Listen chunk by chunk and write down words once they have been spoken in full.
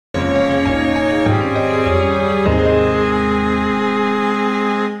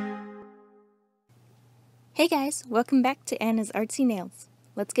Hey guys, welcome back to Anna's Artsy Nails.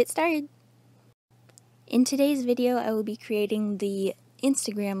 Let's get started. In today's video, I will be creating the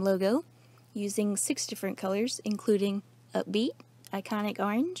Instagram logo using 6 different colors, including Upbeat, Iconic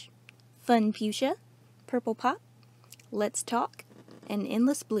Orange, Fun Fuchsia, Purple Pop, Let's Talk, and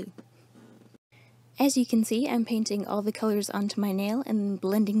Endless Blue. As you can see, I'm painting all the colors onto my nail and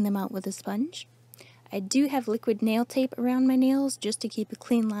blending them out with a sponge. I do have liquid nail tape around my nails just to keep a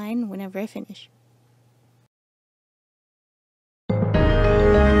clean line whenever I finish.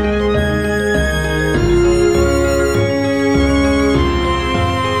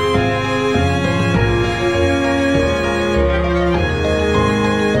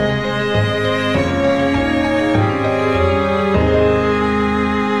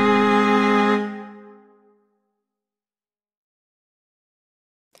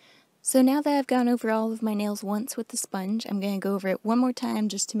 So now that I've gone over all of my nails once with the sponge, I'm going to go over it one more time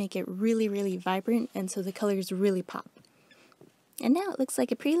just to make it really vibrant and so the colors really pop. And now it looks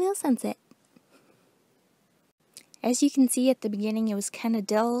like a pretty little sunset. As you can see at the beginning it was kind of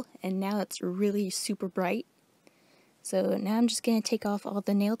dull and now it's really super bright. So now I'm just going to take off all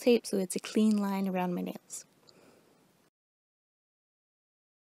the nail tape so it's a clean line around my nails.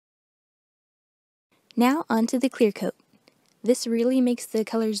 Now onto the clear coat. This really makes the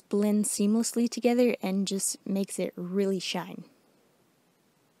colors blend seamlessly together and just makes it really shine.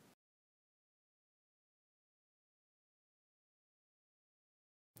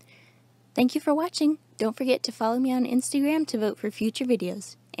 Thank you for watching. Don't forget to follow me on Instagram to vote for future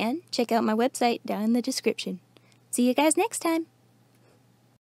videos. And check out my website down in the description. See you guys next time!